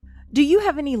Do you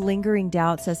have any lingering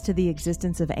doubts as to the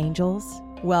existence of angels?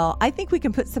 Well, I think we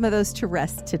can put some of those to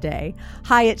rest today.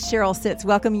 Hi, it's Cheryl Sitz,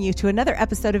 welcoming you to another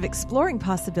episode of Exploring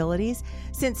Possibilities.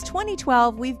 Since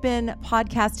 2012, we've been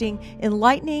podcasting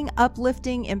enlightening,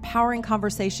 uplifting, empowering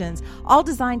conversations, all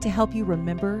designed to help you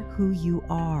remember who you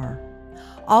are.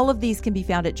 All of these can be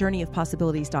found at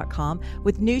journeyofpossibilities.com,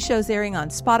 with new shows airing on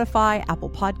Spotify, Apple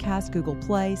Podcasts, Google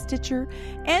Play, Stitcher,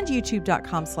 and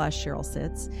youtube.com/Cheryl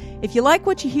Sitz. If you like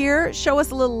what you hear, show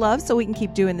us a little love so we can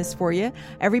keep doing this for you.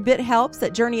 Every bit helps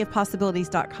at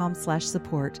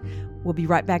journeyofpossibilities.com/support. We'll be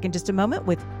right back in just a moment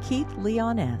with Keith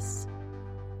Leon S.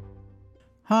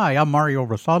 Hi, I'm Mario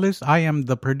Rosales. I am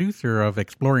the producer of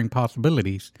Exploring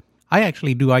Possibilities. I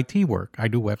actually do IT work. I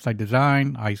do website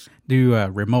design. I do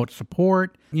remote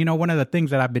support. You know, one of the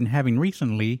things that I've been having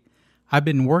recently, I've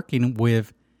been working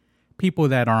with people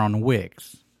that are on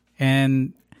Wix.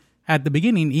 And at the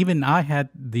beginning, even I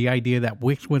had the idea that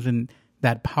Wix wasn't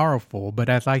that powerful. But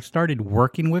as I started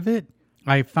working with it,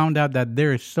 I found out that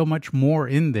there is so much more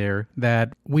in there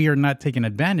that we are not taking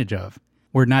advantage of.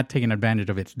 We're not taking advantage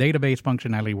of its database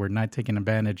functionality. We're not taking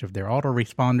advantage of their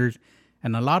autoresponders.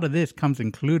 And a lot of this comes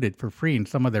included for free in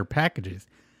some of their packages.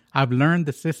 I've learned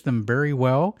the system very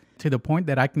well to the point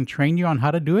that I can train you on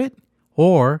how to do it.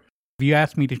 Or if you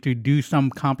ask me to do some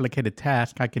complicated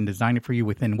task, I can design it for you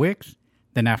within Wix.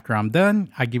 Then after I'm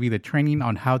done, I give you the training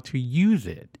on how to use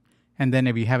it. And then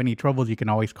if you have any troubles, you can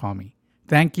always call me.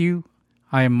 Thank you.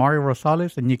 I am Mario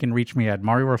Rosales, and you can reach me at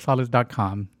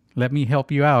mariorosales.com. Let me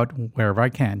help you out wherever I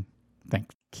can.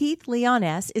 Thanks. Keith Leon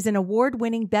S. is an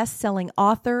award-winning best-selling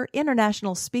author,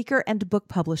 international speaker, and book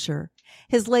publisher.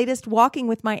 His latest, Walking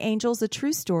with My Angels, A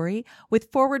True Story,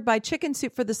 with foreword by Chicken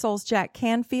Soup for the Soul's Jack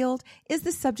Canfield, is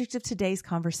the subject of today's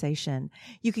conversation.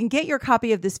 You can get your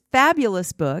copy of this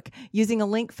fabulous book using a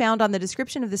link found on the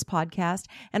description of this podcast,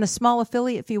 and a small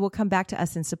affiliate fee will come back to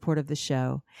us in support of the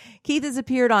show. Keith has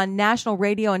appeared on national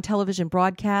radio and television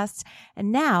broadcasts, and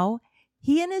now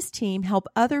he and his team help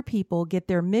other people get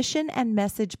their mission and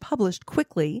message published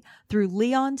quickly through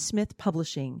Leon Smith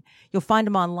Publishing. You'll find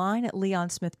him online at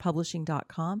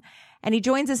leonsmithpublishing.com. And he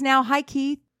joins us now. Hi,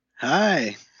 Keith.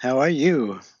 Hi, how are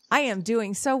you? I am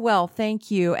doing so well,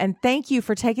 thank you. And thank you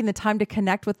for taking the time to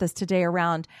connect with us today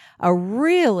around a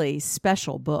really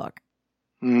special book.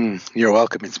 You're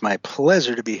welcome. It's my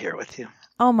pleasure to be here with you.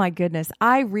 Oh, my goodness.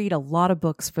 I read a lot of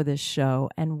books for this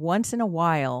show, and once in a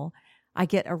while, I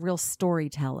get a real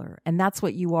storyteller, and that's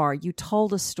what you are. You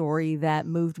told a story that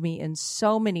moved me in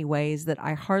so many ways that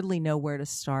I hardly know where to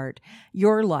start.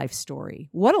 Your life story.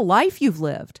 What a life you've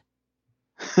lived.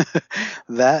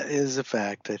 That is a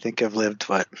fact. I think I've lived,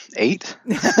 8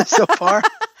 so far?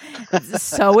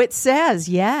 So it says,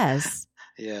 yes.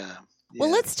 Yeah. Well,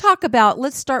 let's start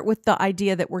with the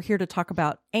idea that we're here to talk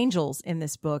about angels in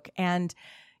this book, and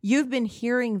you've been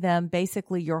hearing them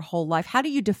basically your whole life. How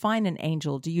do you define an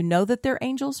angel? Do you know that they're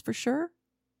angels for sure?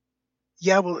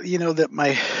 Yeah, well, you know that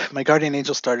my guardian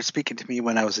angel started speaking to me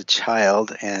when I was a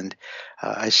child, and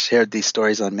I shared these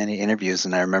stories on many interviews.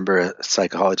 And I remember a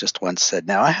psychologist once said,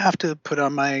 "Now I have to put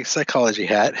on my psychology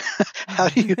hat. How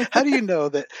do you know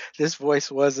that this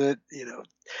voice wasn't,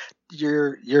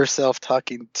 yourself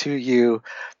talking to you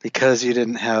because you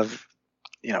didn't have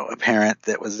a parent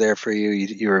that was there for you.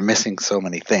 You were missing so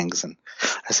many things." And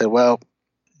I said, well,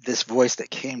 this voice that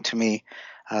came to me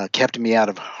kept me out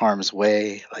of harm's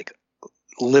way, like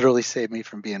literally saved me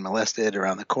from being molested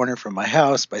around the corner from my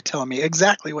house by telling me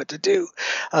exactly what to do.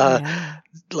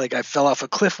 Like I fell off a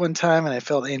cliff one time and I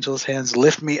felt angels' hands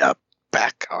lift me up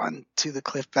back onto the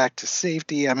cliff back to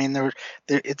safety. I mean,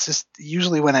 it's just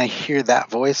usually when I hear that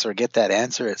voice or get that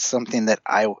answer, it's something that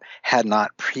I had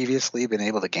not previously been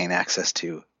able to gain access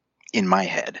to in my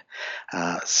head.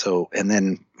 And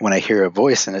then when I hear a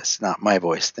voice and it's not my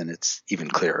voice, then it's even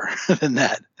clearer than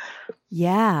that.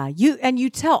 Yeah, you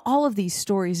tell all of these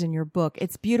stories in your book.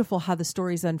 It's beautiful how the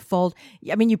stories unfold.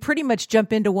 I mean, you pretty much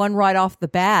jump into one right off the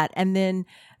bat, and then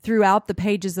throughout the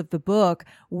pages of the book,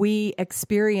 we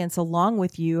experience along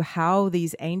with you how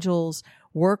these angels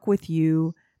work with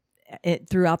you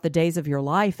throughout the days of your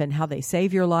life and how they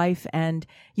save your life. And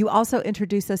you also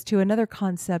introduce us to another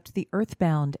concept, the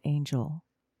earthbound angel.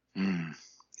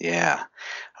 Yeah.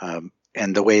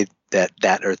 And the way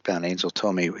that earthbound angel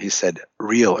told me, he said,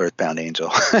 real earthbound angel.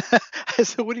 I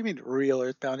said, what do you mean real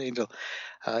earthbound angel?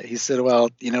 He said, well,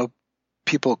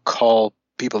 people call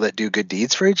people that do good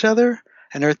deeds for each other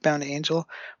an earthbound angel.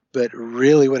 But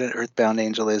really what an earthbound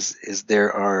angel is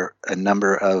there are a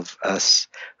number of us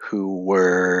who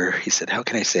were, he said, how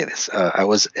can I say this? I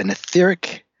was an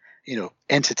etheric,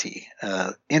 entity,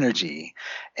 energy,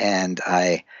 and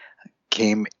I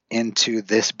came into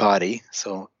this body.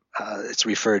 So it's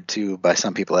referred to by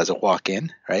some people as a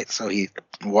walk-in, right? So he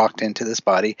walked into this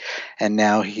body, and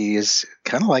now he is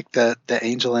kind of like the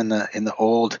angel in the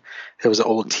old. There was an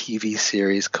old TV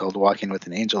series called Walking with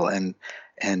an Angel, and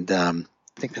I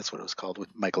think that's what it was called, with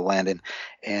Michael Landon.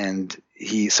 And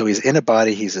he's in a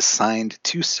body. He's assigned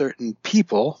to certain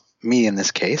people, me in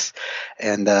this case,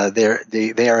 and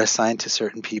they are assigned to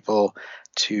certain people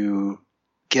to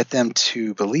get them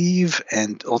to believe,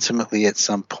 and ultimately at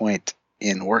some point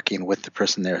in working with the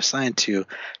person they're assigned to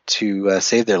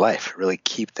save their life, really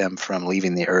keep them from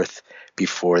leaving the earth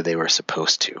before they were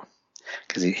supposed to.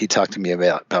 Because he talked to me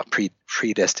about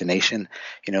predestination.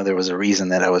 There was a reason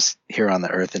that I was here on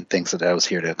the earth and things that I was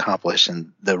here to accomplish,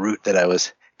 and the route that I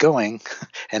was going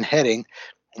and heading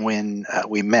when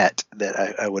we met,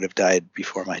 that I would have died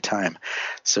before my time.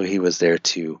 So he was there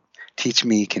to teach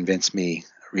me, convince me,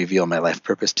 reveal my life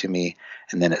purpose to me,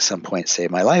 and then at some point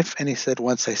save my life. And he said,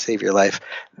 once I save your life,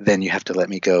 then you have to let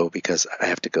me go, because I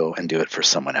have to go and do it for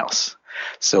someone else.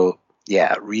 So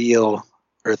yeah, real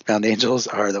earthbound angels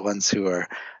are the ones who are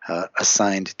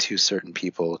assigned to certain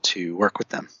people to work with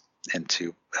them and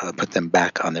to put them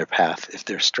back on their path if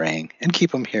they're straying, and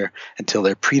keep them here until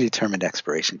their predetermined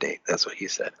expiration date. That's what he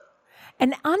said.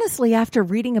 And honestly, after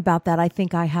reading about that, I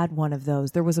think I had one of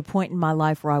those. There was a point in my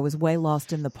life where I was way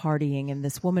lost in the partying, and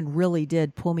this woman really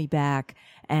did pull me back,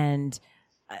 and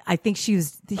I think she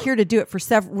was here to do it for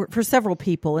several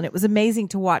people. And it was amazing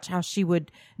to watch how she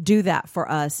would do that for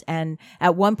us. And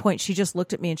at one point she just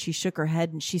looked at me and she shook her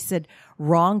head and she said,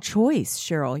 "Wrong choice,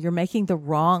 Cheryl. You're making the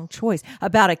wrong choice,"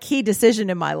 about a key decision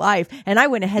in my life. And I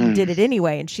went ahead and did it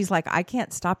anyway. And she's like, "I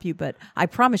can't stop you, but I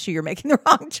promise you're making the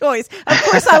wrong choice." Of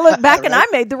course I look back and I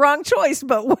made the wrong choice,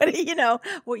 but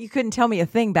you couldn't tell me a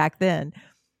thing back then.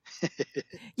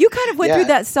 You kind of went through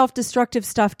that self-destructive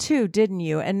stuff too, didn't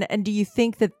you? And do you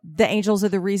think that the angels are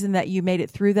the reason that you made it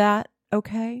through that?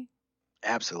 Okay.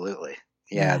 Absolutely.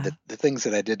 Yeah. The things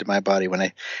that I did to my body, when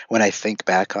I think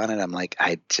back on it, I'm like,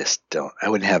 I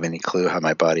wouldn't have any clue how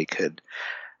my body could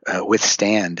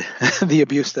withstand the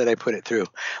abuse that I put it through.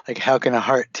 Like, how can a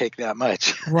heart take that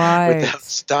much without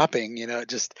stopping? It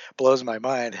just blows my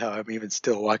mind how I'm even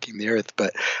still walking the earth.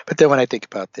 But then when I think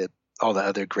about all the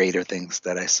other greater things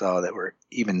that I saw that were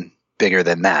even bigger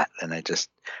than that, and it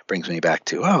just brings me back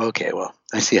to, oh, okay, well,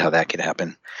 I see how that could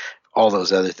happen. All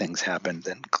those other things happened,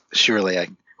 then surely I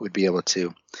would be able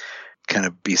to kind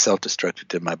of be self-destructive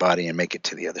to my body and make it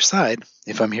to the other side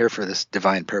if I'm here for this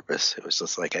divine purpose. It was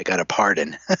just like I got a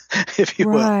pardon, if you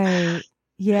will. Right.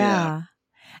 Yeah.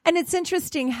 And it's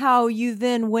interesting how you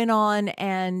then went on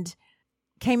and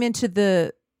came into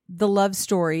the love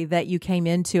story that you came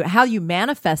into, how you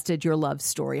manifested your love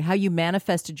story, how you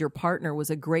manifested your partner was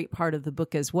a great part of the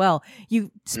book as well.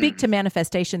 You speak to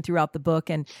manifestation throughout the book.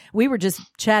 And we were just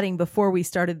chatting before we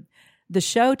started the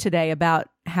show today about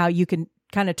how you can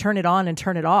kind of turn it on and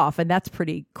turn it off. And that's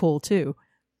pretty cool too.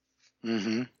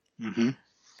 Mm-hmm. Mm-hmm.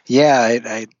 Yeah.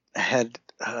 I had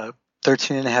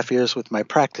 13 and a half years with my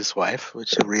practice wife,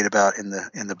 which you'll read about in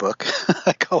the book.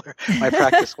 I call her my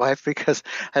practice wife because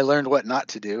I learned what not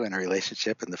to do in a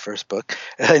relationship in the first book,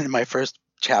 in my first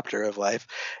chapter of life.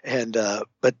 And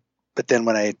but then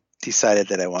when I decided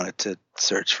that I wanted to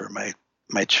search for my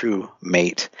true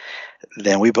mate,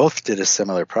 then we both did a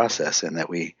similar process in that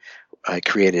I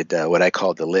created what I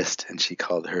called the list, and she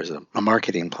called hers a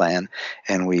marketing plan.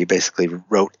 And we basically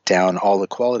wrote down all the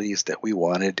qualities that we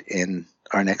wanted in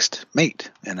our next mate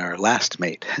and our last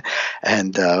mate.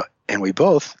 And we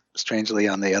both, strangely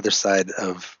on the other side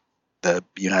of the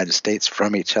United States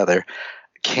from each other,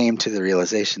 came to the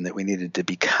realization that we needed to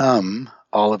become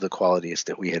all of the qualities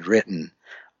that we had written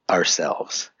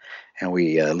ourselves. And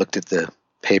we looked at the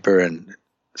paper and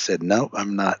said, no,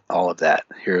 I'm not all of that.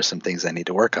 Here are some things I need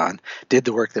to work on. Did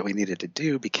the work that we needed to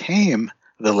do, became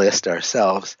the list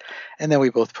ourselves, and then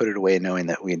we both put it away knowing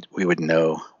that we would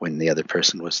know when the other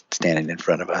person was standing in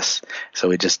front of us. So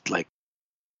we just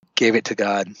gave it to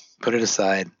God, put it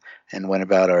aside, and went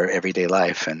about our everyday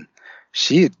life. And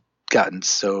she had gotten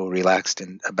so relaxed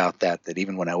about that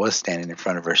even when I was standing in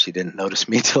front of her, she didn't notice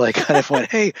me till I kind of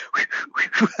went, hey,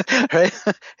 right?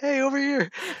 Hey, over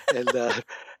here.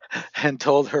 And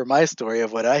told her my story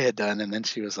of what I had done. And then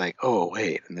she was like, oh,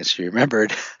 wait. And then she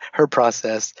remembered her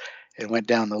process and went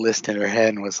down the list in her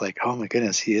head and was like, oh my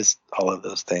goodness, he is all of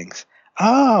those things.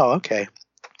 Oh, okay.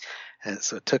 And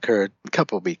so it took her a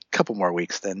couple more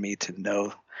weeks than me to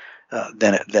know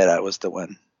that I was the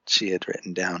one she had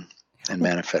written down and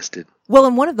manifested. Well,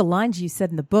 and one of the lines you said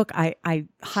in the book, I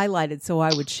highlighted so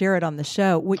I would share it on the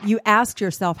show. You asked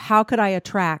yourself, how could I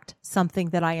attract something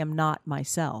that I am not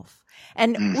myself?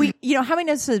 And we, how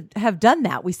many of us have done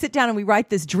that? We sit down and we write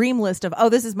this dream list of, oh,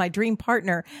 this is my dream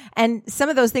partner. And some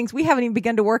of those things we haven't even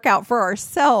begun to work out for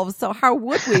ourselves. So how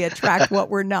would we attract what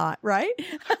we're not, right?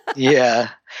 Yeah.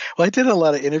 Well, I did a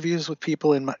lot of interviews with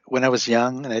people when I was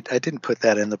young, and I didn't put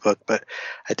that in the book, but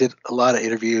I did a lot of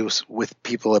interviews with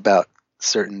people about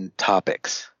certain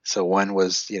topics. So one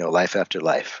was, life after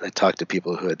life. I talked to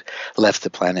people who had left the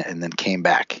planet and then came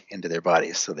back into their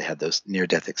bodies. So they had those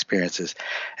near-death experiences.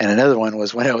 And another one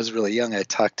was when I was really young, I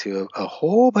talked to a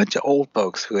whole bunch of old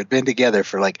folks who had been together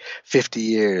for like 50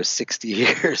 years, 60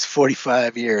 years,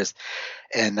 45 years.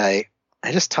 And I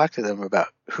just talked to them about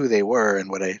who they were. And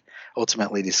what I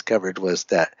ultimately discovered was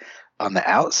that on the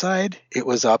outside, it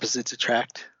was opposites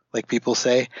attract. Like people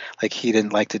say, like he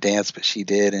didn't like to dance, but she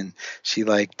did, and she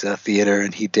liked theater,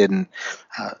 and he didn't.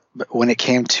 But when it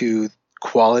came to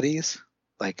qualities,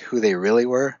 like who they really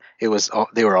were,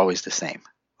 they were always the same.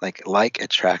 Like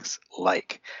attracts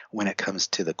like when it comes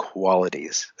to the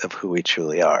qualities of who we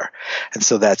truly are. And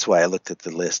so that's why I looked at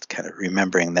the list, kind of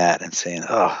remembering that and saying,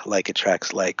 oh, like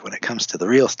attracts like when it comes to the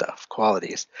real stuff,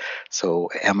 qualities. So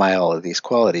am I all of these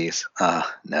qualities?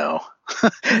 No.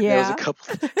 There was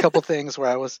a couple things where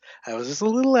I was just a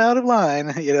little out of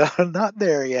line, not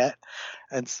there yet.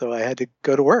 And so I had to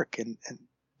go to work and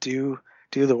do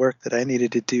the work that I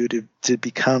needed to do to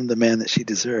become the man that she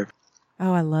deserved.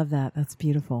 Oh, I love that. That's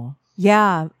beautiful.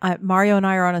 Yeah. Mario and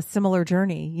I are on a similar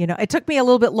journey. It took me a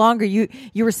little bit longer. You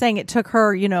were saying it took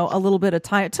her, a little bit of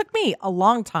time. It took me a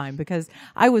long time because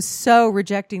I was so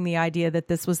rejecting the idea that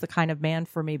this was the kind of man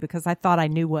for me because I thought I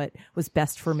knew what was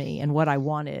best for me and what I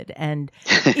wanted. And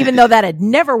even though that had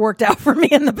never worked out for me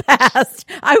in the past,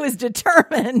 I was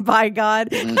determined by God.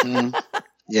 Mm-hmm.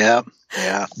 Yeah.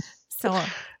 Yeah. So,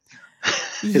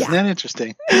 Isn't that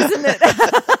interesting? Isn't it?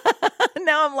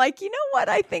 Now I'm like, you know what?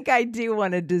 I think I do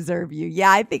want to deserve you.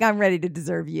 Yeah, I think I'm ready to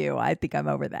deserve you. I think I'm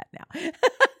over that now.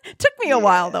 Took me a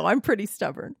while, though. I'm pretty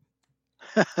stubborn.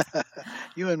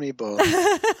 You and me both.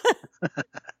 I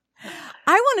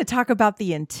want to talk about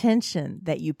the intention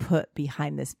that you put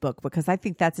behind this book because I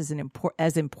think that's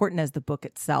as important as the book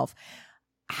itself.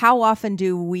 How often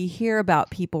do we hear about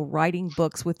people writing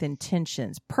books with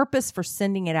intentions, purpose for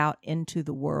sending it out into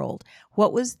the world?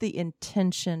 What was the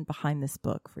intention behind this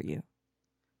book for you?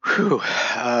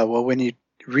 Well, when you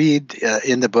read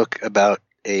in the book about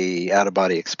a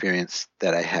out-of-body experience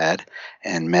that I had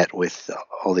and met with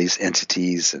all these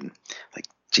entities and like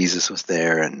Jesus was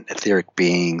there and etheric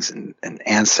beings and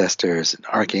ancestors and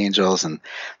archangels, and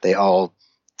they all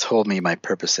told me my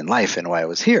purpose in life and why I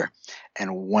was here.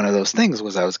 And one of those things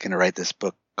was I was going to write this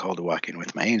book called Walking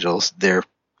with My Angels, their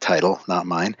title, not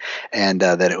mine, and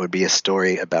that it would be a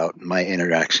story about my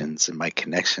interactions and my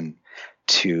connection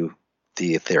to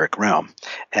the etheric realm,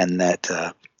 and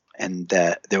that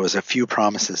there was a few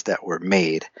promises that were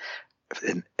made,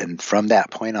 and from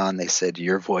that point on, they said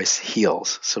your voice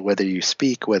heals. So whether you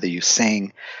speak, whether you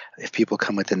sing, if people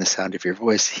come within the sound of your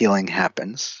voice, healing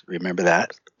happens. Remember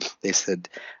that. They said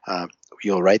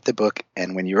you'll write the book,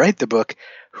 and when you write the book,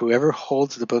 whoever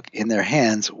holds the book in their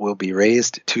hands will be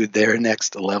raised to their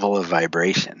next level of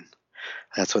vibration.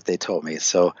 That's what they told me.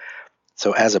 So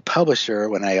as a publisher,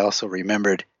 when I also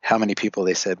remembered how many people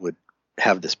they said would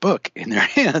have this book in their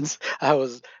hands, I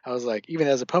was like, even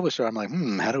as a publisher, I'm like,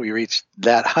 how do we reach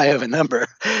that high of a number,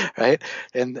 right?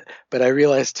 But I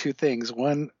realized two things.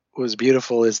 One was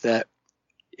beautiful is that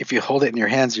if you hold it in your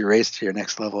hands, you're raised to your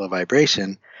next level of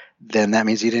vibration. Then that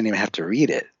means you didn't even have to read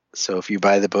it. So if you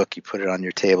buy the book, you put it on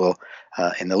your table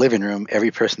in the living room,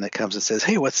 every person that comes and says,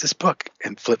 hey, what's this book?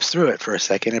 And flips through it for a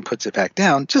second and puts it back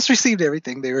down, just received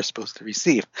everything they were supposed to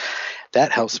receive.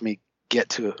 That helps me get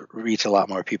to reach a lot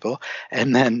more people.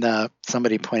 And then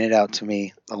somebody pointed out to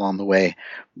me along the way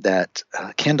that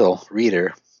Kindle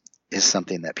Reader is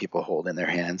something that people hold in their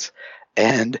hands,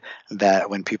 and that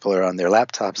when people are on their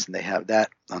laptops and they have that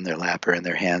on their lap or in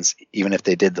their hands, even if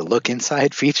they did the look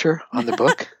inside feature on the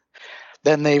book,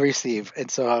 then they receive.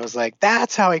 And so I was like,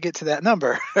 that's how I get to that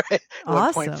number, right?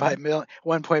 Awesome.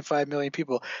 1.5 million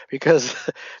people, because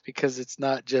it's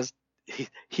not just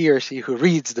he or she who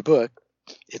reads the book,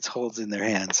 it's holds in their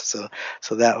hands.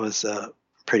 So that was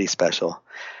pretty special.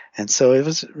 And so it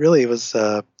was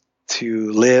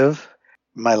to live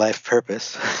my life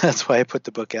purpose. That's why I put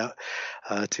the book out,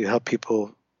 to help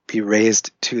people be raised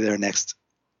to their next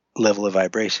level of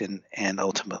vibration and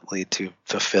ultimately to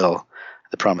fulfill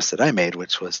the promise that I made,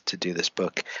 which was to do this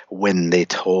book when they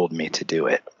told me to do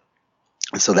it.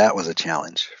 And so that was a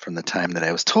challenge from the time that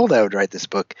I was told I would write this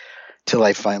book till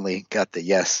I finally got the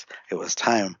yes, it was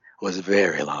time, was a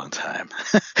very long time.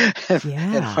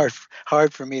 And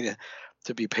hard for me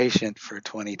to be patient for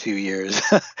 22 years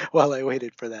while I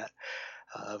waited for that.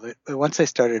 But once I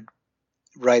started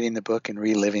writing the book and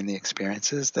reliving the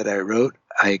experiences that I wrote,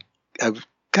 I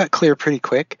got clear pretty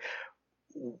quickly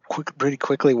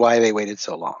why they waited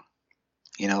so long.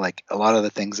 Like a lot of the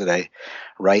things that I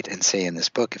write and say in this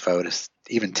book, if I would have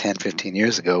even 10, 15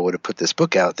 years ago would have put this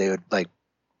book out, they would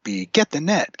get the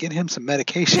net, get him some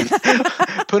medication,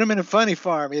 put him in a funny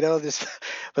farm,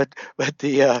 but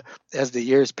as the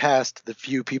years passed, the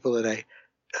few people that I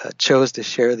chose to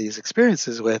share these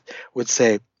experiences with would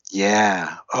say,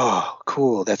 yeah, oh,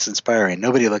 cool, that's inspiring.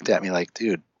 Nobody looked at me like,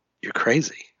 dude, you're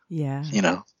crazy. Yeah.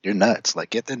 You're nuts.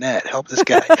 Like, get the net, help this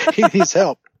guy. He needs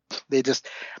help.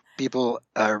 People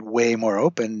are way more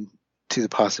open to the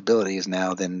possibilities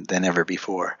now than ever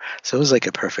before. So it was like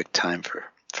a perfect time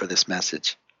for this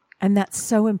message. And that's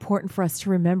so important for us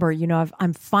to remember.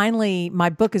 I'm finally,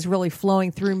 my book is really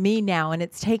flowing through me now, and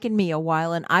it's taken me a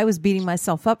while, and I was beating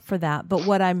myself up for that. But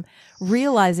what I'm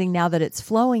realizing now that it's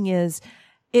flowing is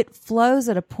it flows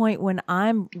at a point when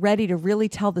I'm ready to really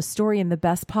tell the story in the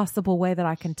best possible way that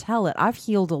I can tell it. I've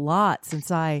healed a lot since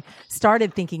I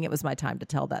started thinking it was my time to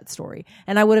tell that story,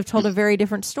 and I would have told a very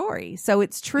different story. So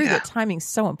it's true that timing's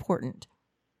so important.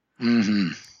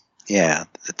 Mm-hmm. Yeah,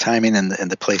 the timing and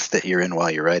the place that you're in while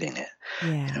you're writing it.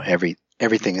 Yeah.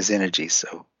 Everything is energy.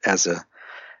 So as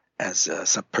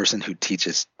some person who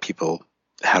teaches people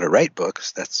how to write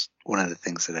books, that's one of the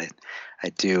things that I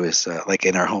do is like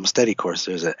in our home study course,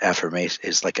 there's an affirmation.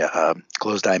 It's like a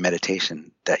closed eye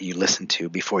meditation that you listen to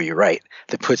before you write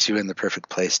that puts you in the perfect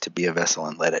place to be a vessel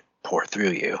and let it pour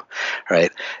through you,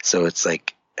 right? So it's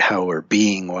like how we're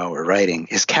being while we're writing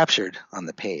is captured on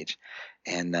the page.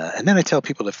 And then I tell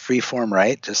people to free form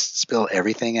write, just spill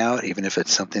everything out, even if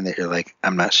it's something that you're like,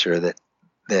 I'm not sure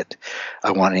that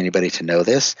I want anybody to know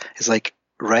this. It's like,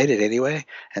 write it anyway.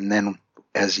 And then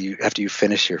after you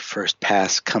finish your first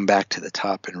pass, come back to the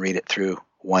top and read it through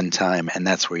one time. And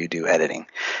that's where you do editing.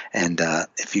 And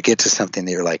if you get to something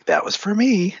that you're like, that was for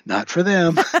me, not for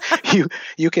them,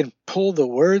 you can pull the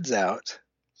words out,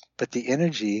 but the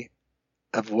energy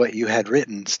of what you had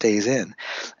written stays in.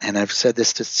 And I've said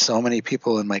this to so many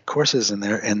people in my courses, and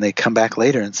they come back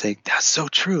later and say, that's so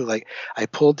true. Like, I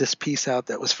pulled this piece out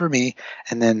that was for me.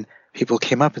 And then people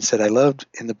came up and said, I loved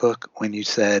in the book when you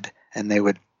said, and they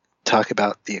would talk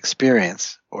about the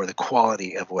experience or the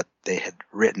quality of what they had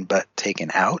written but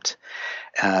taken out,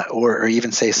 or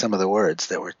even say some of the words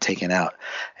that were taken out.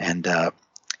 And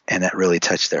that really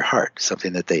touched their heart,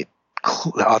 something that the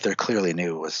author clearly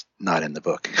knew was not in the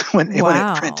book when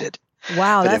it printed.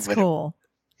 Wow, that's cool.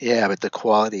 But the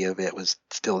quality of it was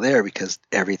still there because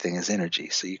everything is energy.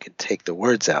 So you could take the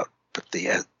words out, but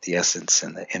the essence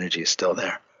and the energy is still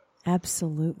there.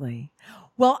 Absolutely.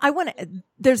 Well,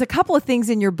 there's a couple of things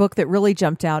in your book that really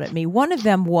jumped out at me. One of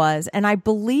them was, and I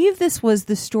believe this was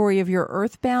the story of your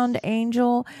earthbound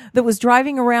angel that was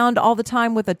driving around all the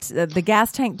time with the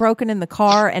gas tank broken in the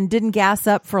car and didn't gas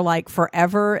up for like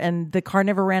forever, and the car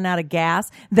never ran out of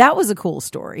gas. That was a cool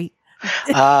story.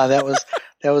 That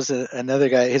was another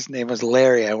guy. His name was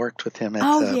Larry. I worked with him at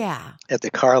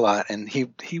the car lot, and he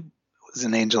was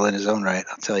an angel in his own right,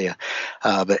 I'll tell you.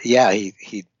 But yeah,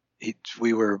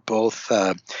 we were both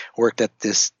worked at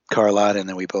this car lot, and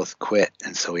then we both quit,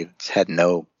 and so we had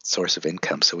no source of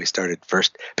income. So we started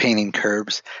first painting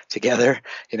curbs together,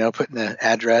 putting the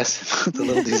address, the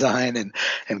little design,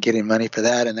 and getting money for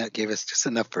that, and that gave us just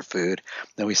enough for food.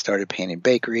 Then we started painting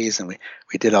bakeries, and we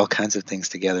did all kinds of things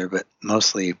together, but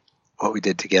mostly what we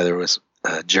did together was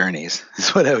journeys,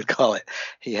 is what I would call it.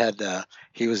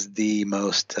 He was the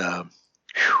most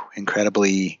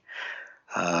incredibly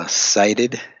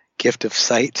sighted, gift of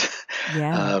sight,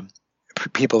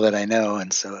 people that I know.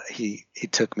 And so he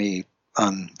took me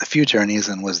on a few journeys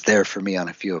and was there for me on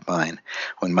a few of mine.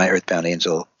 When my earthbound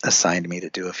angel assigned me to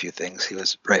do a few things, he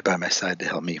was right by my side to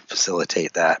help me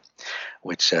facilitate that,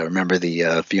 which remember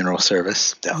the funeral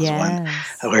service? That was one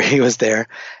where he was there.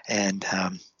 And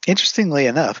interestingly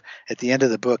enough, at the end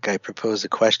of the book, I propose a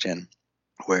question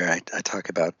where I talk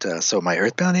about, so my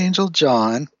earthbound angel,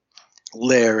 John,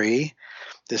 Larry,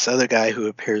 this other guy who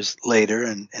appears later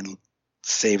and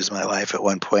saves my life at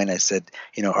one point. I said,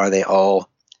 are they all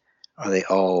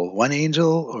one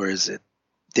angel, or is it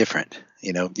different?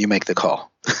 You make the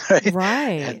call.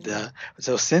 Right. And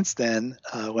so since then,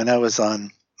 when I was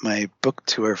on my book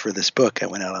tour for this book, I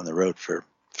went out on the road for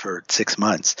 6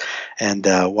 months. And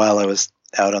while I was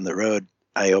out on the road,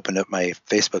 I opened up my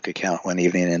Facebook account one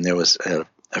evening, and there was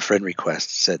a friend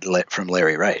request said from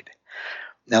Larry Wright.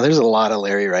 Now, there's a lot of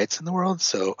Larry Wrights in the world,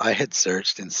 so I had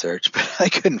searched and searched, but I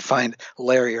couldn't find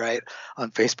Larry Wright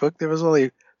on Facebook. There was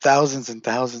only thousands and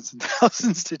thousands and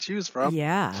thousands to choose from.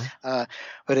 Yeah.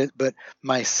 But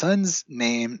my son's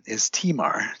name is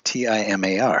Timar,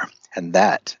 Timar, and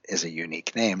that is a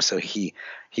unique name. So he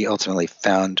ultimately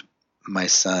found my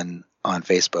son on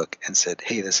Facebook and said,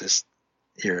 "Hey, this is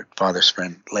your father's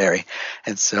friend, Larry."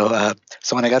 And so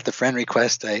when I got the friend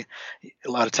request, a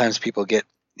lot of times people get,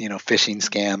 phishing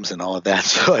scams and all of that.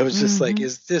 So I was just like,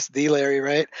 "Is this the Larry,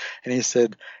 right?" And he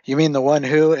said, "You mean the one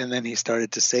who?" And then he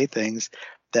started to say things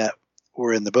that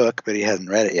were in the book, but he hadn't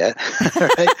read it yet.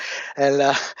 Right? And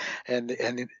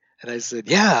I said,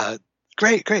 "Yeah,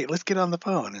 great, let's get on the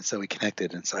phone." And so we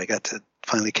connected. And so I got to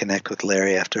finally connect with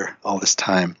Larry after all this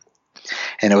time.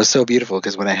 And it was so beautiful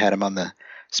because when I had him on the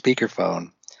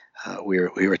speakerphone,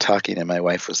 we were talking and my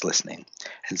wife was listening.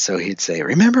 And so he'd say,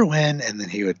 "Remember when?" And then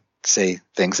he would say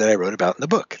things that I wrote about in the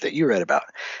book that you read about.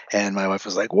 And my wife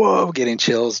was like, "Whoa," getting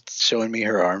chills, showing me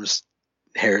her arms,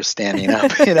 hair standing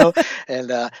up, and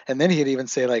then he'd even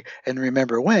say like, "And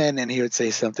remember when?" And he would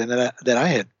say something that I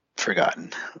had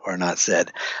forgotten or not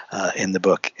said in the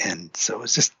book. And so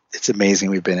it's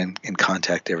amazing. We've been in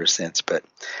contact ever since. But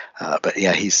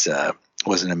yeah, he's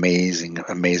was an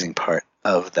amazing part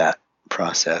of that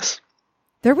process.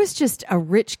 There was just a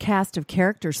rich cast of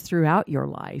characters throughout your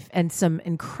life and some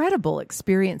incredible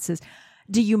experiences.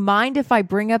 Do you mind if I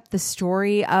bring up the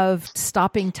story of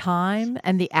stopping time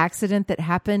and the accident that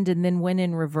happened and then went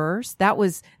in reverse? That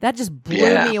just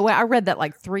blew me away. I read that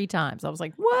like 3 times. I was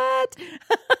like, what?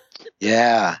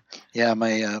 Yeah.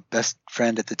 My best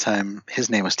friend at the time, his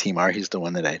name was Timar. He's the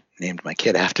one that I named my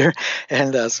kid after.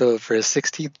 And so for his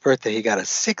 16th birthday, he got a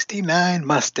 69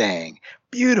 Mustang.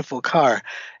 Beautiful car.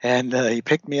 And he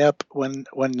picked me up one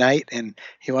night and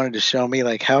he wanted to show me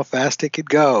like how fast it could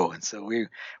go. And so we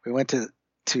went to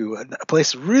a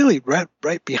place really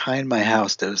right behind my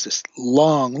house. There was this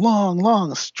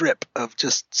long strip of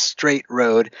just straight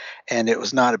road, and it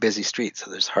was not a busy street. So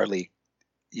there's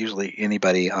usually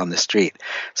anybody on the street.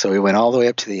 So we went all the way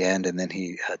up to the end, and then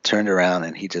he turned around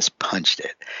and he just punched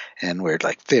it. And we're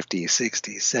like 50,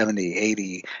 60, 70,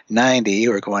 80, 90.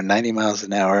 We're going 90 miles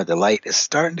an hour. The light is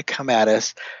starting to come at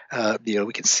us.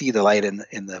 We can see the light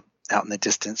out in the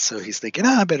distance. So he's thinking,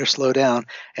 I better slow down.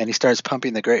 And he starts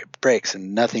pumping the brakes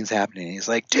and nothing's happening. He's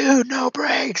like, "Dude, no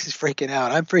brakes." He's freaking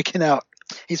out. I'm freaking out.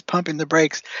 He's pumping the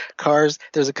brakes.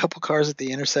 There's a couple cars at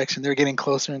the intersection. They're getting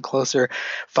closer and closer.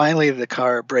 Finally, the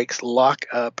car brakes lock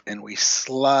up and we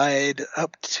slide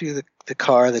up to the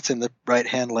car that's in the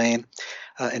right-hand lane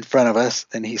in front of us.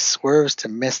 And he swerves to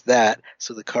miss that.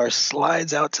 So the car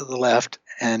slides out to the left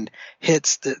and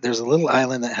hits there's a little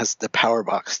island that has the power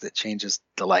box that changes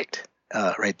the light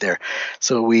right there.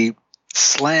 So we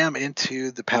slam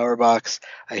into the power box.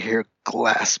 I hear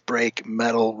glass break,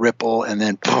 metal ripple, and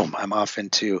then boom, I'm off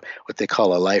into what they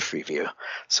call a life review.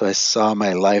 So I saw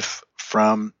my life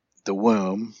from the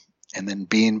womb and then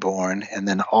being born, and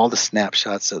then all the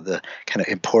snapshots of the kind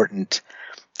of important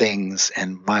things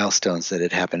and milestones that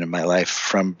had happened in my life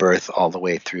from birth all the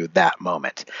way through that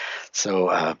moment.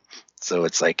 So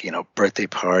it's like, birthday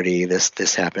party,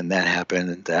 this happened, that happened,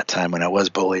 and that time when I was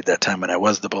bullied, that time when I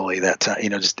was the bully, that time,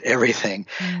 just everything.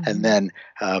 Mm-hmm. And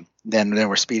then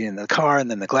we're speeding in the car, and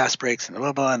then the glass breaks and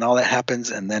blah, blah, and all that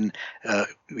happens. And then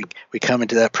we come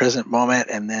into that present moment,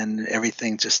 and then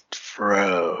everything just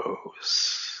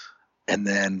froze. And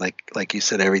then, like you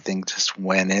said, everything just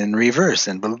went in reverse,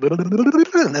 and blah, blah, blah, blah, blah,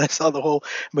 blah, and then I saw the whole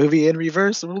movie in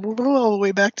reverse, blah, blah, blah, all the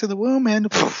way back to the womb, and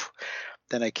poof,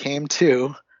 then I came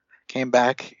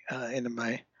back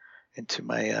into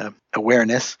my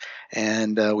awareness,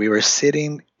 and we were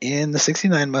sitting in the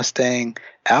 69 Mustang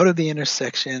out of the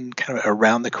intersection, kind of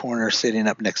around the corner, sitting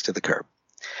up next to the curb.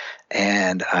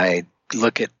 And I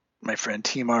look at my friend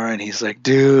Timar, and he's like,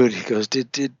 "Dude," he goes,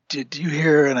 did you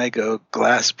hear?" And I go,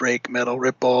 "Glass break, metal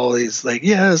ripple." He's like,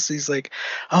 "Yes." He's like,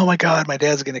 "Oh my God, my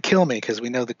dad's going to kill me," because we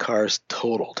know the car's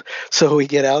totaled. So we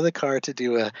get out of the car to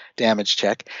do a damage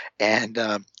check, and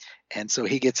so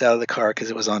he gets out of the car because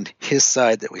it was on his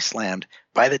side that we slammed.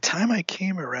 By the time I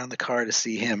came around the car to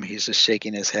see him, he's just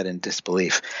shaking his head in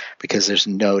disbelief because there's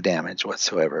no damage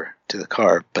whatsoever to the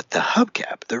car. But the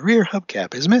hubcap, the rear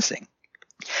hubcap, is missing.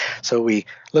 So we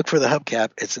look for the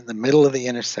hubcap. It's in the middle of the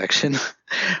intersection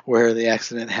where the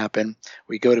accident happened.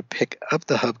 We go to pick up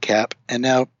the hubcap, and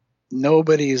now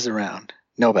nobody is around.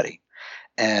 Nobody.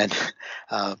 And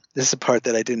this is a part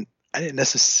that I didn't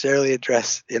necessarily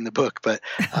address in the book, but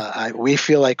we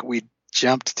feel like we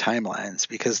jumped timelines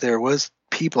because there was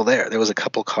people there. There was a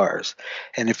couple cars.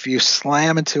 And if you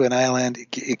slam into an island,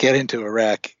 you get into a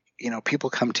wreck, people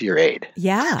come to your aid.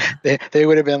 Yeah. They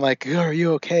would have been like, "Oh, are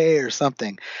you okay?" or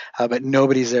something. But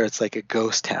nobody's there. It's like a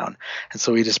ghost town. And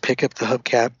so we just pick up the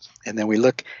hubcap, and then we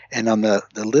look, and on the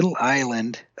little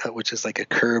island, which is like a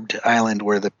curbed island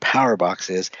where the power box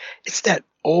is, it's that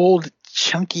old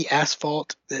chunky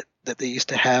asphalt that they used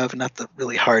to have, not the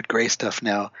really hard gray stuff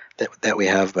now that we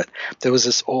have, but there was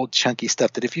this old chunky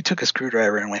stuff that if you took a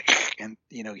screwdriver and went, and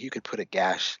you could put a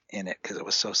gash in it because it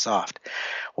was so soft.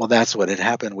 Well, that's what had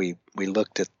happened. We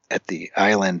looked at the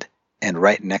island, and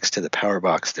right next to the power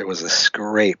box, there was a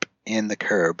scrape in the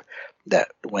curb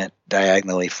that went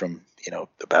diagonally from,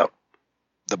 about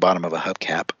the bottom of a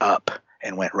hubcap up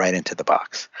and went right into the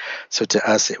box. So to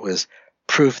us, it was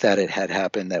proof that it had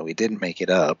happened, that we didn't make it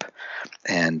up.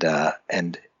 And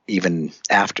even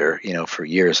after, for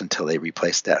years until they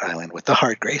replaced that island with the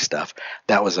hard gray stuff,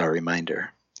 that was our reminder.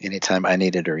 Anytime I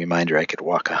needed a reminder, I could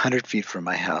walk 100 feet from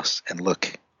my house and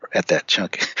look at that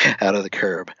chunk out of the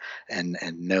curb and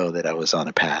know that I was on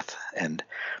a path and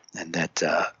that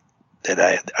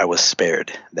I was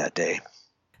spared that day.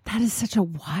 That is such a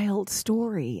wild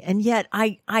story. And yet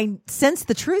I sense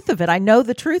the truth of it. I know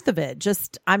the truth of it.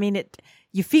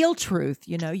 You feel truth,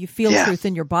 you feel truth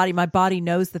in your body. My body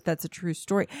knows that that's a true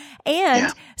story.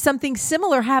 And something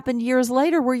similar happened years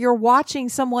later where you're watching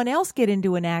someone else get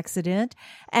into an accident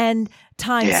and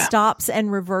time stops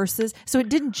and reverses. So it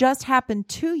didn't just happen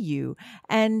to you.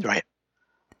 And right.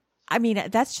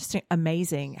 That's just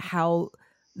amazing how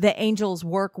the angels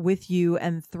work with you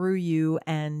and through you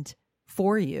and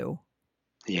for you.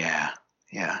 Yeah.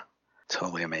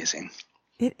 Totally amazing.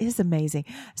 It is amazing.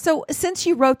 So since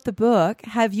you wrote the book,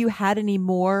 have you had any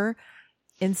more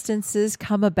instances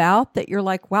come about that you're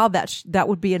like, wow, that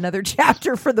would be another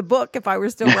chapter for the book if I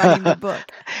were still writing the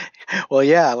book? Well,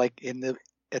 yeah, like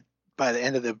by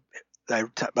the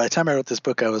time I wrote this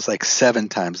book, I was like 7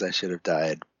 times I should have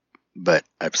died. But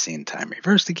I've seen time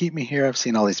reverse to keep me here. I've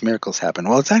seen all these miracles happen.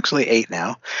 Well, it's actually 8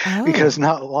 now, because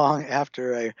not long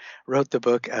after I wrote the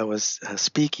book, I was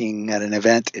speaking at an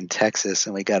event in Texas,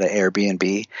 and we got an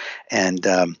Airbnb, and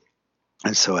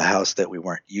so a house that we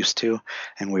weren't used to,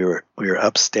 and we were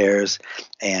upstairs,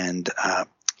 and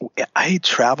I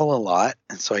travel a lot,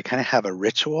 and so I kind of have a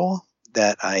ritual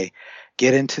that I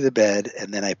get into the bed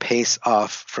and then I pace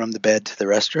off from the bed to the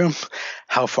restroom,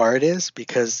 how far it is,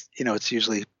 because it's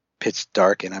usually pitch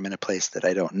dark and I'm in a place that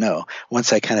I don't know.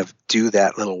 Once I kind of do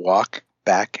that little walk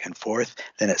back and forth,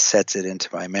 then it sets it into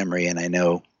my memory and I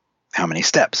know how many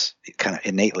steps, kind of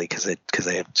innately, because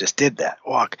I just did that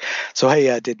walk. So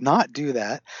I did not do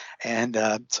that. And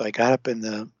so I got up in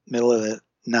the middle of the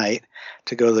night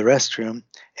to go to the restroom,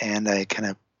 and I kind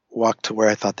of walked to where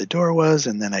I thought the door was,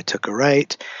 and then I took a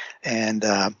right and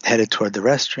headed toward the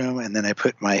restroom, and then I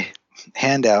put my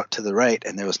hand out to the right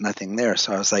and there was nothing there.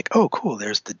 So I was like, oh, cool,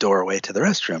 there's the doorway to the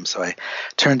restroom. So I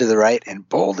turned to the right and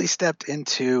boldly stepped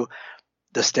into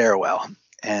the stairwell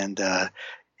and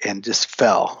just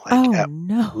fell at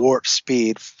warp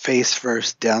speed, face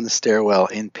first down the stairwell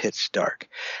in pitch dark.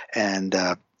 And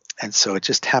so it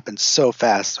just happened so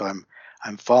fast. So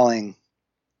I'm falling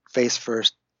face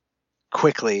first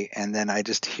quickly, and then I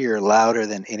just hear louder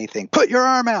than anything, put your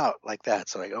arm out, like that.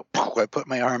 So I put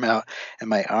my arm out, and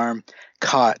my arm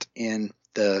caught in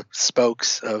the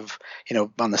spokes of,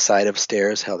 on the side of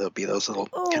stairs, how there'll be those little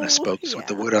kind of spokes with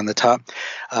the wood on the top.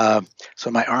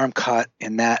 So my arm caught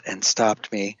in that and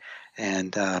stopped me.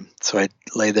 And so I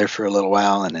lay there for a little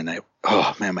while, and then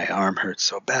my arm hurt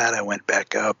so bad. I went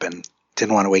back up and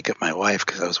didn't want to wake up my wife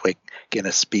because I was going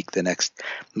to speak the next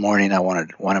morning. I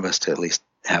wanted one of us to at least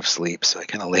have sleep. So I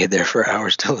kind of laid there for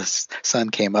hours till the sun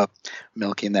came up,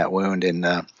 milking that wound.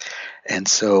 And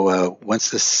so once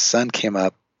the sun came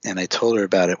up and I told her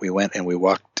about it, we went and we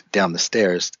walked down the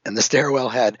stairs, and the stairwell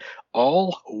had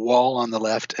all wall on the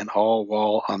left and all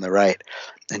wall on the right,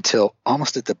 until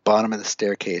almost at the bottom of the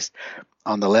staircase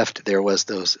on the left, there was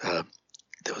those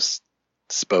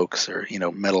spokes or,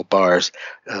 metal bars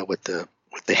with the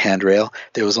handrail.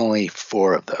 There was only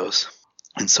 4 of those.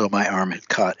 And so my arm had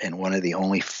caught in one of the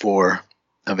only 4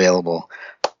 available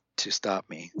to stop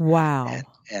me. Wow.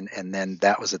 And then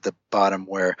that was at the bottom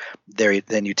where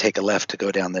then you take a left to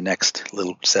go down the next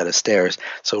little set of stairs.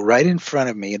 So right in front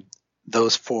of me,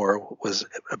 those 4 was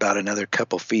about another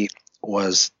couple feet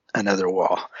was another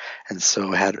wall. And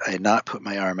so had I not put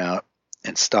my arm out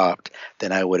and stopped,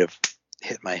 then I would have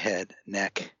hit my head,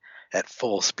 neck at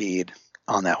full speed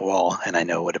on that wall, and I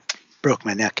know would have broke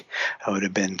my neck. I would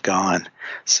have been gone.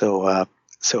 So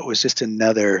it was just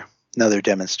another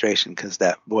demonstration, because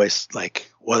that voice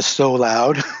was so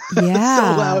loud,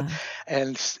 yeah. so loud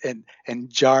and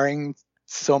jarring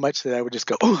so much that I would just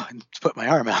go, oh, and put my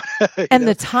arm out. And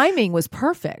the timing was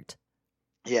perfect.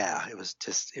 Yeah, it was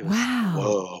Wow.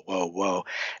 whoa, whoa, whoa.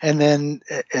 And then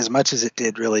as much as it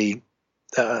did really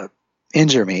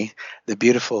injure me, the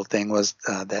beautiful thing was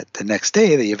that the next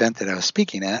day, the event that I was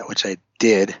speaking at, which I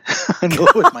did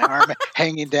with my arm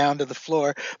hanging down to the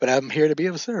floor, but I'm here to be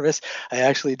of service, I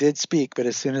actually did speak. But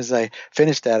as soon as I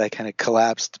finished that, I kind of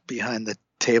collapsed behind the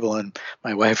table, and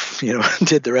my wife,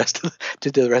 did the rest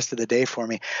of the day for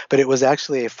me. But it was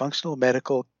actually a functional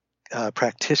medical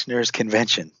practitioners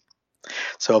convention.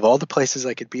 So of all the places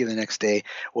I could be the next day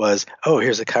was, oh,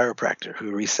 here's a chiropractor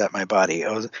who reset my body.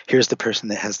 Oh, here's the person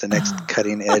that has the next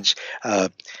cutting edge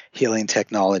healing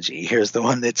technology. Here's the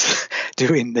one that's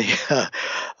doing the,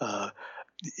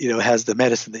 has the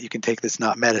medicine that you can take that's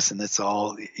not medicine, that's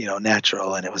all,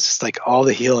 natural. And it was just like all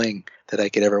the healing that I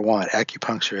could ever want.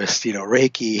 Acupuncturist,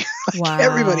 Reiki, Wow.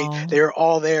 everybody, they were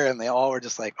all there, and they all were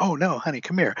just like, oh no, honey,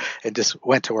 come here, and just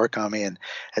went to work on me. And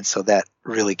so that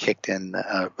really kicked in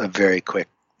a very quick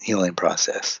healing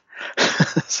process.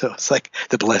 So it's like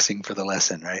the blessing for the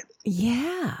lesson, right?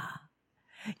 Yeah.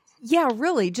 Yeah,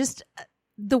 really. Just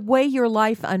the way your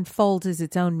life unfolds is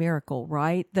its own miracle,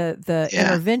 right? The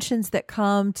interventions that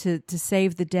come to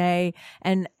save the day,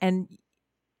 and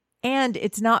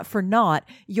it's not for naught.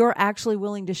 You're actually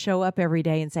willing to show up every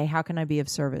day and say, how can I be of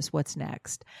service? What's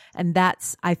next? And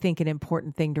that's, I think, an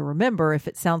important thing to remember. If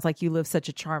it sounds like you live such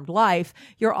a charmed life,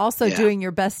 you're also doing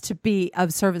your best to be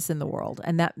of service in the world.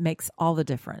 And that makes all the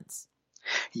difference.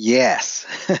 Yes,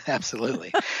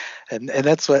 absolutely. and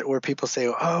that's where people say,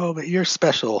 oh, but you're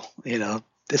special.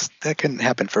 That couldn't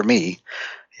happen for me.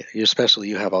 You're special.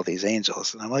 You have all these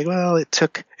angels. And I'm like, well, it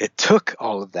took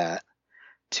all of that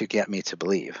to get me to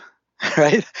believe.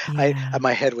 Right? Yeah.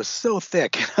 My head was so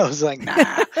thick, and I was like,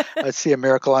 nah, I'd see a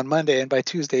miracle on Monday, and by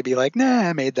Tuesday be like, nah,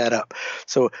 I made that up.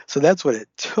 So that's what it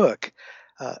took.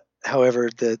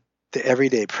 However, the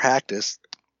everyday practice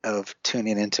of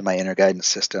tuning into my inner guidance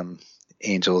system,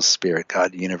 angels, spirit,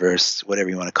 God, universe, whatever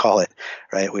you want to call it,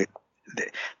 right?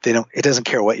 It doesn't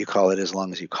care what you call it as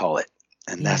long as you call it.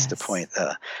 And that's the point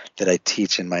that I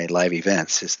teach in my live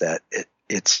events, is that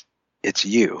it's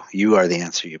you. You are the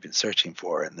answer you've been searching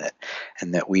for,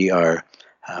 and that we are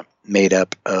made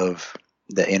up of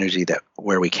the energy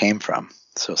where we came from.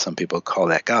 So some people call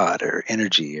that God or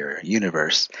energy or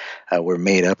universe. We're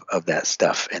made up of that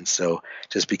stuff. And so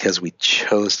just because we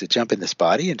chose to jump in this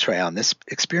body and try on this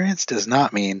experience does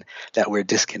not mean that we're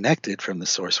disconnected from the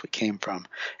source we came from.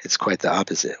 It's quite the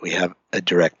opposite. We have a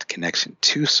direct connection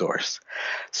to source.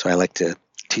 So I like to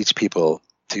teach people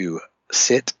to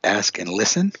sit, ask, and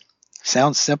listen.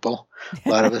 Sounds simple. A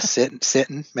lot of us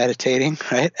sitting, meditating,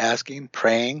 right? Asking,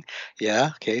 praying.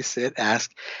 Yeah, okay, sit,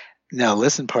 ask. Now,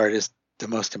 listen part is the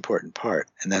most important part,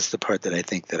 and that's the part that I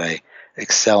think that I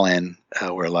excel in,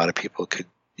 where a lot of people could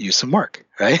use some work,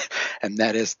 right? And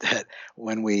that is that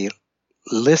when we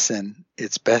listen,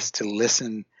 it's best to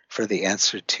listen for the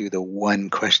answer to the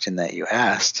one question that you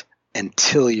asked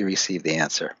until you receive the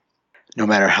answer, no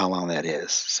matter how long that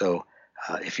is. So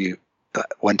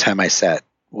one time I sat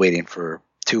waiting for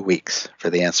 2 weeks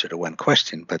for the answer to one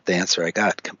question, but the answer I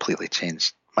got completely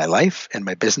changed my life and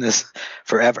my business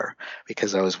forever,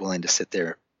 because I was willing to sit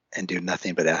there and do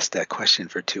nothing but ask that question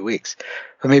for 2 weeks.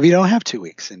 But maybe you don't have 2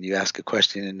 weeks and you ask a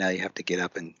question and now you have to get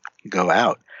up and go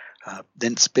out.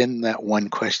 Then spin that one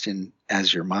question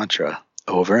as your mantra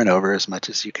over and over as much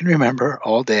as you can remember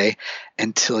all day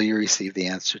until you receive the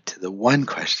answer to the one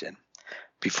question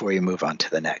before you move on to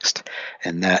the next.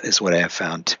 And that is what I have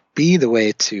found to be the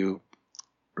way to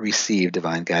receive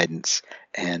divine guidance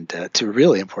and to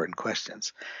really important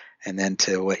questions. And then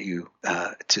to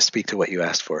speak to what you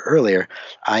asked for earlier,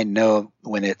 I know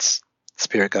when it's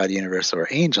Spirit, God, Universe, or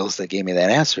angels that gave me that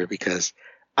answer, because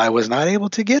I was not able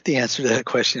to get the answer to that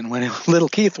question when little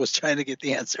Keith was trying to get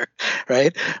the answer,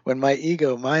 right? When my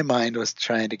ego, my mind was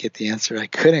trying to get the answer, I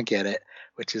couldn't get it,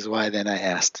 which is why then I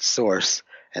asked Source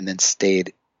and then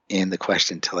stayed in the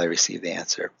question till I received the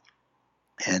answer.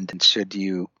 And should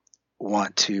you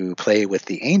want to play with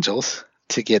the angels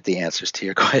to get the answers to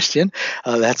your question,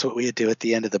 that's what we do at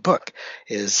the end of the book.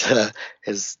 Is I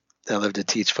love to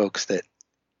teach folks that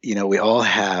we all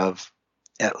have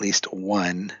at least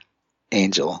one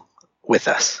angel with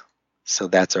us. So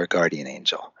that's our guardian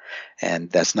angel, and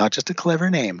that's not just a clever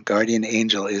name. Guardian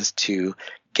angel is to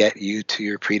get you to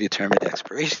your predetermined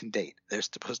expiration date. They're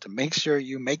supposed to make sure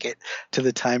you make it to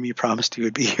the time you promised you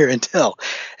would be here until.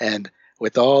 And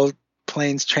with all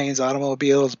planes, trains,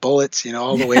 automobiles, bullets,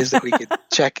 all the ways that we could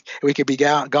we could be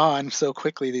gone so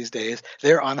quickly these days,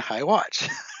 they're on high watch.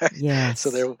 Yes.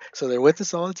 So they're with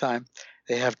us all the time.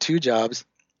 They have two jobs: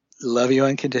 love you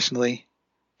unconditionally,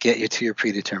 get you to your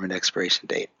predetermined expiration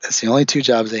date. That's the only two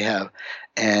jobs they have.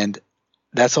 And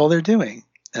that's all they're doing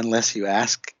unless you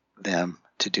ask them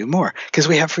to do more, because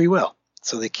we have free will.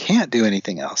 So they can't do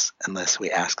anything else unless we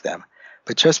ask them.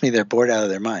 But trust me, they're bored out of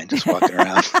their mind just walking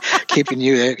around, keeping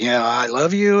you there. You know, I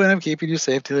love you and I'm keeping you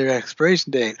safe till your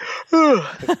expiration date.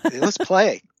 Let's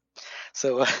play.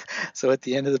 So at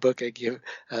the end of the book, I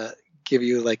give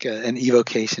you like an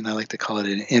evocation. I like to call it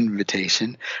an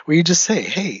invitation, where you just say,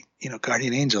 hey, you know,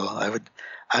 guardian angel, I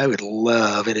would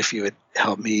love it if you would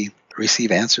help me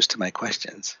receive answers to my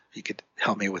questions. You could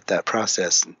help me with that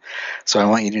process. And so I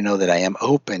want you to know that I am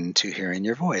open to hearing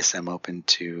your voice. I'm open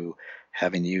to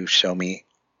having you show me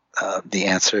the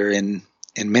answer in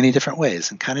many different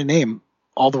ways, and kind of name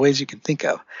all the ways you can think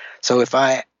of. So if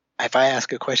I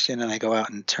ask a question and I go out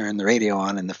and turn the radio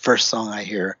on and the first song I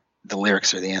hear, the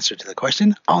lyrics are the answer to the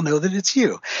question, I'll know that it's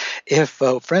you. If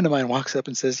a friend of mine walks up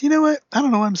and says, you know what, I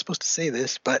don't know why I'm supposed to say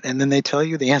this, and then they tell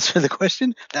you the answer to the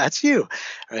question, that's you,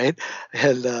 right?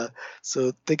 And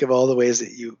so think of all the ways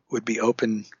that you would be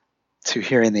open to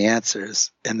hearing the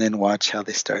answers, and then watch how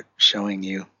they start showing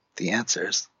you the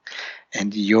answers.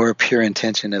 And your pure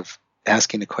intention of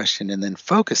asking a question and then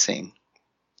focusing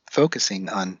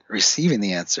on receiving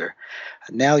the answer,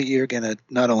 now you're going to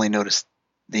not only notice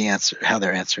the answer, how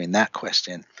they're answering that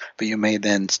question, but you may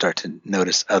then start to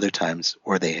notice other times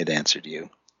where they had answered you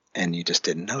and you just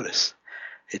didn't notice.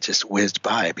 It just whizzed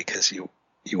by because you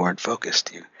weren't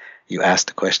focused. You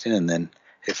asked a question, and then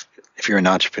if you're an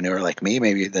entrepreneur like me,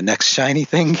 maybe the next shiny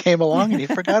thing came along and you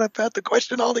forgot about the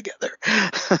question altogether.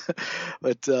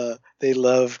 But they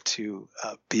love to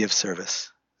be of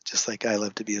service. Just like I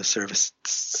love to be of service,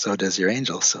 so does your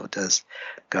angel, so does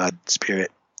God,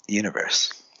 Spirit,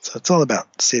 universe. So it's all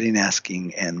about sitting,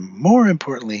 asking, and more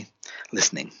importantly,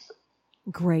 listening.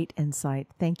 Great insight.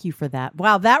 Thank you for that.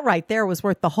 Wow, that right there was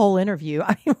worth the whole interview.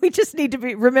 I mean, we just need to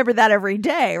remember that every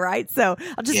day, right? So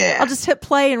I'll just hit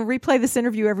play and replay this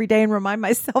interview every day and remind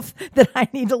myself that I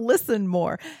need to listen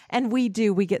more. And we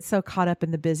get so caught up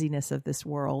in the busyness of this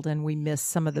world, and we miss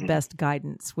some of the best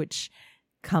guidance, which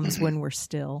comes when we're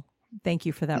still. Thank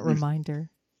you for that reminder.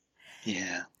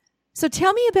 Yeah. So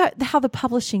tell me about how the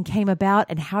publishing came about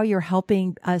and how you're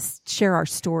helping us share our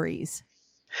stories.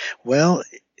 Well,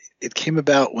 it came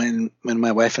about when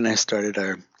my wife and I started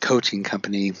our coaching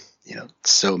company,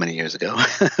 so many years ago,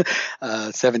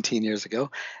 17 years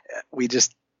ago. We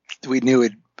knew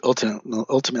we'd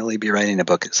ultimately be writing a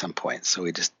book at some point. So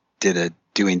we just did a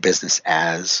doing business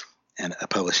as and a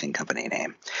publishing company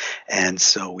name. And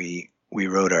so we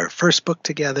wrote our first book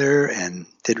together and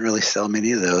didn't really sell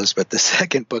many of those. But the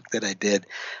second book that I did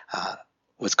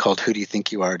was called Who Do You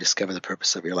Think You Are? Discover the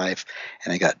Purpose of Your Life.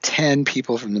 And I got 10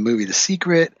 people from the movie The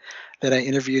Secret that I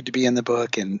interviewed to be in the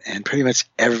book. And pretty much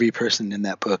every person in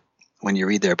that book, when you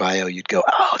read their bio, you'd go,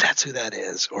 oh, that's who that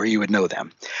is, or you would know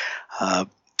them.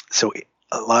 So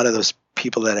a lot of those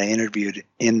people that I interviewed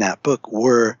in that book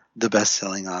were the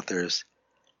best-selling authors,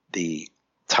 the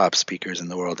top speakers in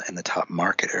the world, and the top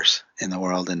marketers in the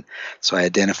world. And so I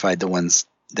identified the ones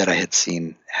that I had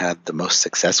seen had the most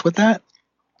success with that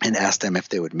and asked them if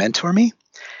they would mentor me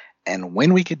and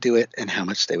when we could do it and how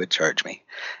much they would charge me.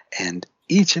 And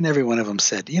each and every one of them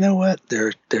said, you know what,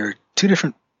 there are two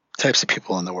different types of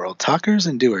people in the world, talkers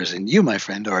and doers. And you, my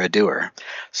friend, are a doer.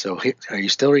 So are you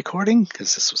still recording?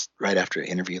 Because this was right after an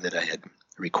interview that I had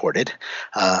recorded.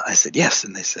 I said, yes.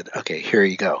 And they said, okay, here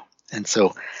you go. And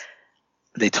so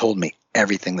they told me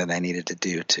everything that I needed to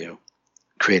do to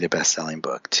create a best-selling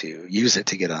book, to use it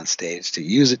to get on stage, to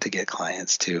use it to get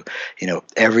clients, to,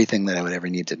 everything that I would ever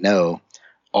need to know.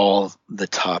 All the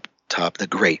top, the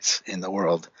greats in the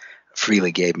world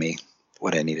freely gave me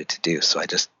what I needed to do. So I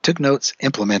just took notes,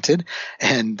 implemented,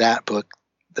 and that book,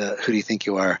 the Who Do You Think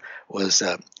You Are, was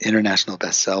an international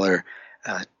bestseller.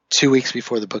 2 weeks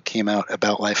before the book came out,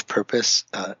 About Life Purpose,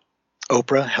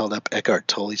 Oprah held up Eckhart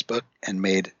Tolle's book and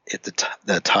made it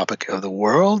the topic of the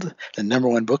world, the number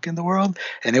one book in the world,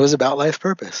 and it was about life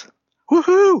purpose.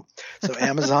 Woohoo! So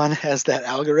Amazon has that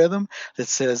algorithm that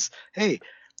says, hey,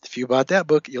 if you bought that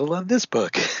book, you'll love this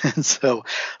book. And so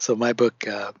my book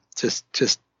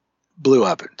just blew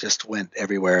up. It just went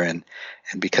everywhere. And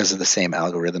because of the same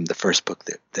algorithm, the first book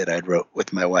that I'd wrote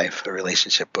with my wife, a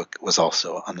relationship book, was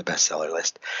also on the bestseller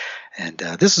list. And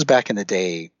this was back in the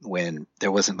day when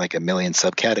there wasn't like a million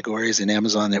subcategories in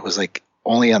Amazon. It was like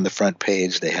only on the front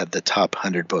page they had the top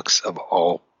 100 books of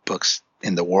all books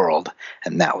in the world,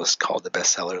 and that was called the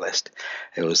bestseller list.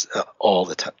 It was all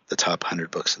the top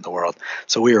 100 books in the world.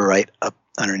 So we were right up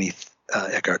underneath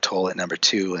Eckhart Tolle at number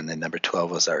 2, and then number 12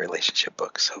 was our relationship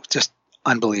book. So just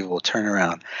unbelievable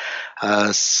turnaround.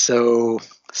 So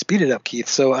speed it up, Keith.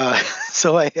 So I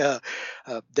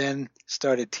then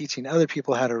started teaching other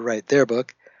people how to write their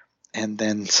book. And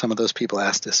then some of those people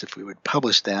asked us if we would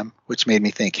publish them, which made me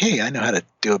think, hey, I know how to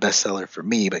do a bestseller for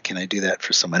me, but can I do that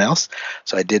for someone else?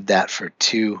 So I did that for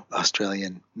 2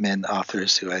 Australian men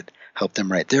authors who had helped them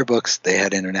write their books. They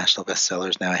had international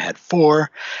bestsellers. Now I had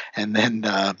 4. And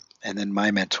then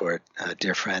my mentor,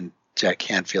 dear friend Jack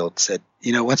Canfield, said,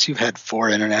 once you've had 4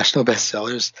 international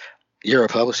bestsellers, you're a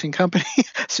publishing company,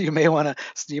 so you may want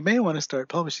to start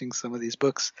publishing some of these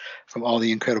books from all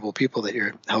the incredible people that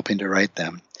you're helping to write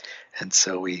them. And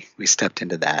so we stepped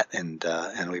into that, and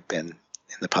we've been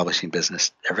in the publishing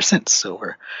business ever since. So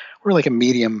we're like a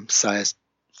medium-sized,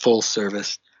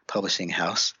 full-service publishing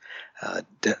house,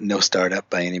 no startup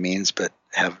by any means, but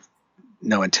have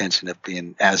no intention of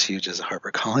being as huge as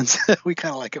HarperCollins. We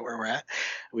kind of like it where we're at.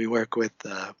 We work with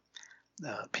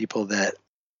people that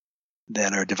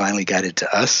are divinely guided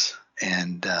to us,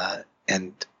 and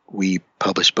we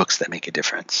publish books that make a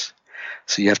difference.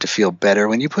 So you have to feel better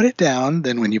when you put it down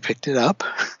than when you picked it up,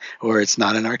 or it's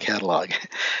not in our catalog.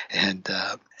 And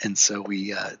so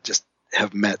we just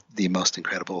have met the most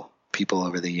incredible people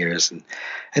over the years,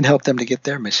 and helped them to get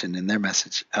their mission and their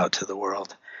message out to the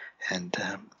world. And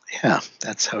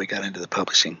that's how we got into the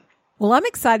publishing. Well, I'm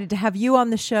excited to have you on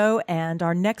the show, and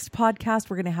our next podcast,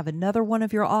 we're going to have another one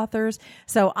of your authors.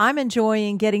 So I'm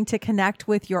enjoying getting to connect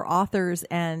with your authors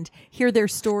and hear their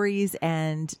stories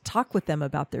and talk with them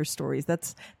about their stories.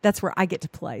 That's where I get to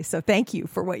play. So thank you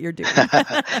for what you're doing.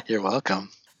 You're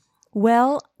welcome.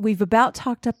 Well, we've about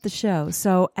talked up the show.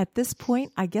 So at this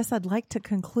point, I guess I'd like to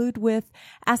conclude with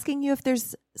asking you if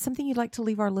there's something you'd like to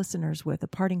leave our listeners with, a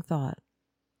parting thought.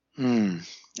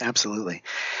 Absolutely.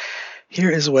 Here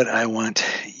is what I want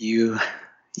you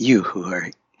who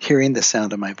are hearing the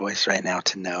sound of my voice right now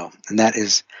to know, and that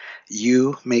is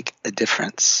you make a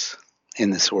difference in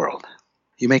this world.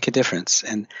 You make a difference,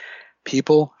 and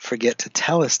people forget to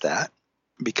tell us that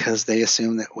because they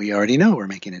assume that we already know we're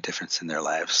making a difference in their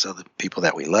lives. So the people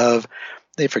that we love,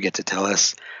 they forget to tell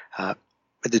us. But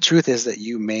the truth is that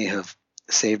you may have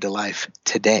saved a life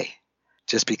today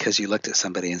just because you looked at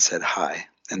somebody and said hi,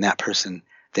 and that person,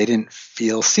 they didn't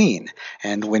feel seen.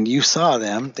 And when you saw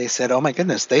them, they said, oh my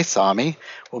goodness, they saw me.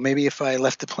 Well, maybe if I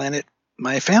left the planet,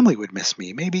 my family would miss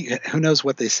me. Maybe, who knows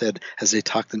what they said as they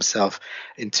talked themselves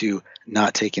into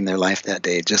not taking their life that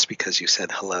day just because you said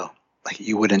hello. Like,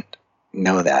 you wouldn't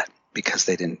know that because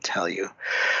they didn't tell you.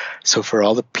 So for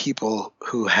all the people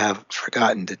who have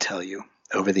forgotten to tell you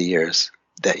over the years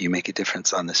that you make a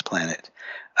difference on this planet,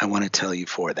 I want to tell you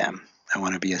for them. I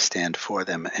want to be a stand for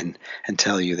them and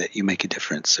tell you that you make a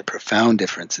difference, a profound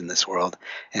difference in this world,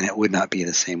 and it would not be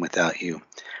the same without you.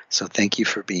 So thank you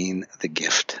for being the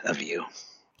gift of you.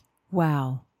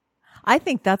 Wow. I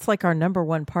think that's like our number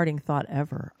one parting thought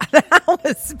ever. That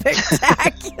was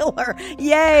spectacular.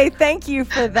 Yay. Thank you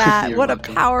for that. You're what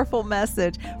welcome. A powerful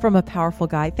message from a powerful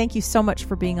guy. Thank you so much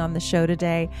for being on the show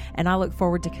today, and I look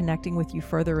forward to connecting with you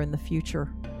further in the future.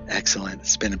 Excellent.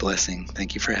 It's been a blessing.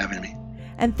 Thank you for having me.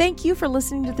 And thank you for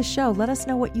listening to the show. Let us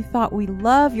know what you thought. We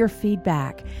love your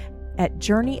feedback at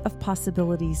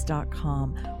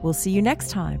journeyofpossibilities.com. We'll see you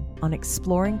next time on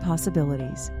Exploring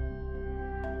Possibilities.